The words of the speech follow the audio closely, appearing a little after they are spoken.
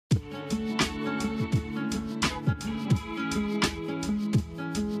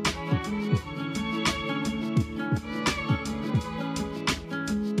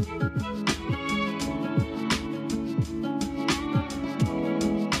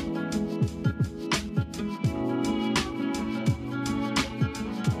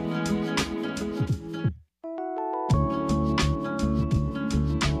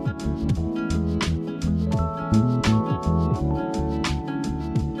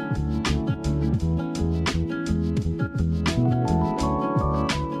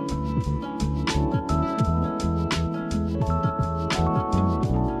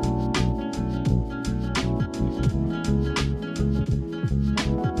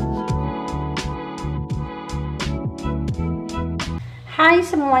Hai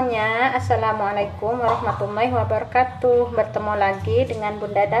semuanya, Assalamualaikum warahmatullahi wabarakatuh. Bertemu lagi dengan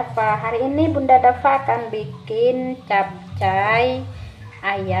Bunda Dafa. Hari ini Bunda Dafa akan bikin capcay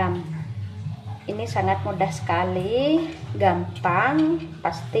ayam. Ini sangat mudah sekali, gampang.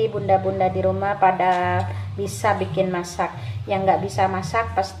 Pasti bunda-bunda di rumah pada bisa bikin masak. Yang nggak bisa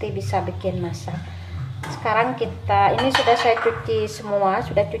masak pasti bisa bikin masak. Sekarang ini sudah saya cuci semua,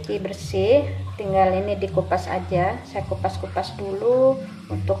 sudah cuci bersih, tinggal ini dikupas aja. Saya kupas-kupas dulu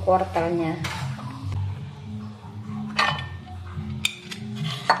untuk wortelnya.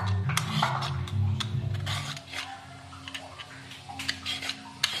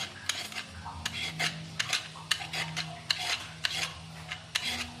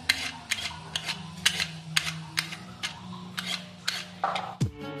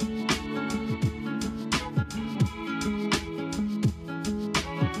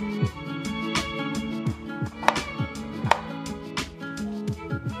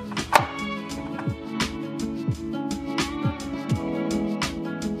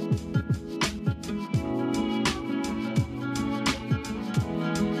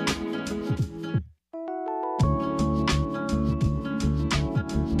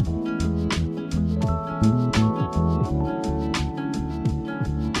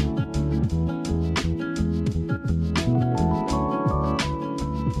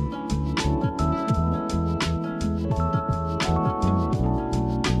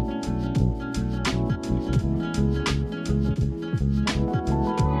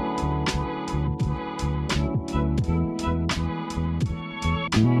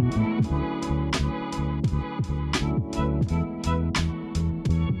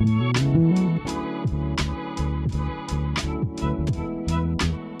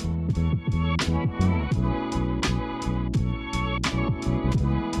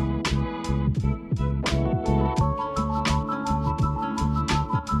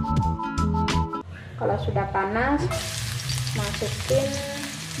 Kalau sudah panas, masukin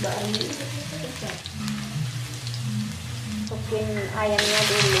ayamnya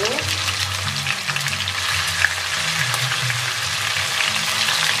dulu.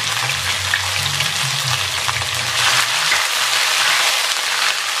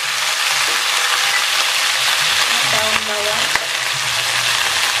 Daun bawang.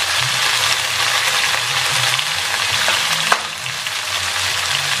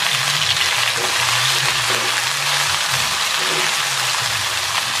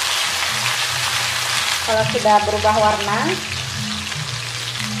 Kalau sudah berubah warna,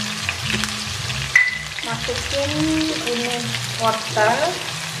 masukin ini wortel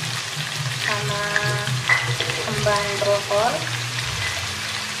sama kembang botol.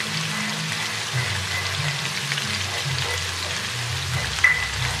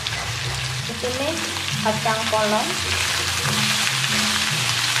 Di sini kacang polong.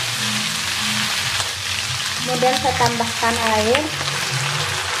 Kemudian saya tambahkan air.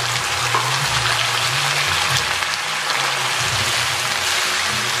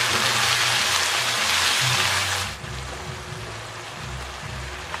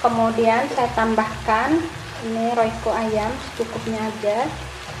 Kemudian saya tambahkan ini royco ayam secukupnya aja.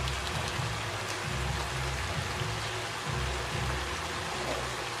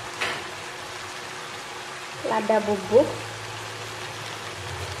 Lada bubuk.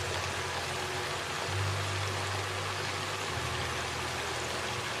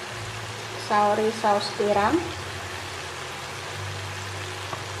 Saus tiram.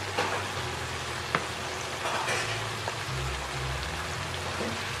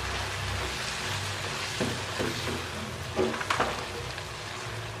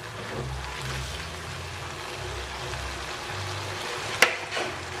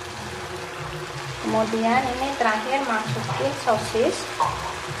 Kemudian ini terakhir masukin sosis.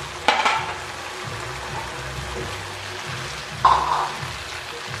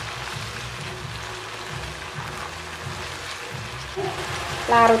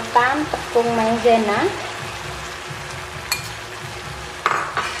 Larutan tepung maizena.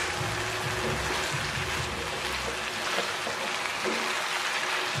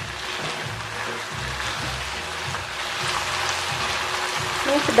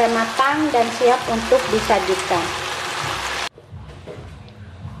 Ini sudah matang dan siap untuk disajikan.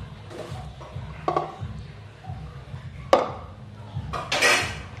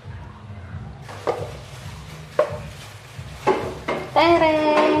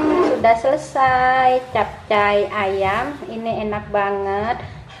 Tereng, sudah selesai capcay ayam. Ini enak banget,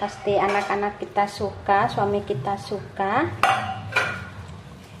 pasti anak-anak kita suka, suami kita suka.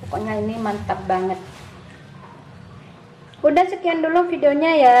 Pokoknya ini mantap banget. Udah sekian dulu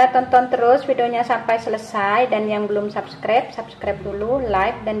videonya ya, tonton terus videonya sampai selesai, dan yang belum subscribe, subscribe dulu,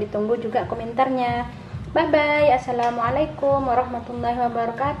 like, dan ditunggu juga komentarnya. Bye bye, assalamualaikum warahmatullahi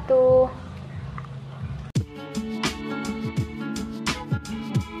wabarakatuh.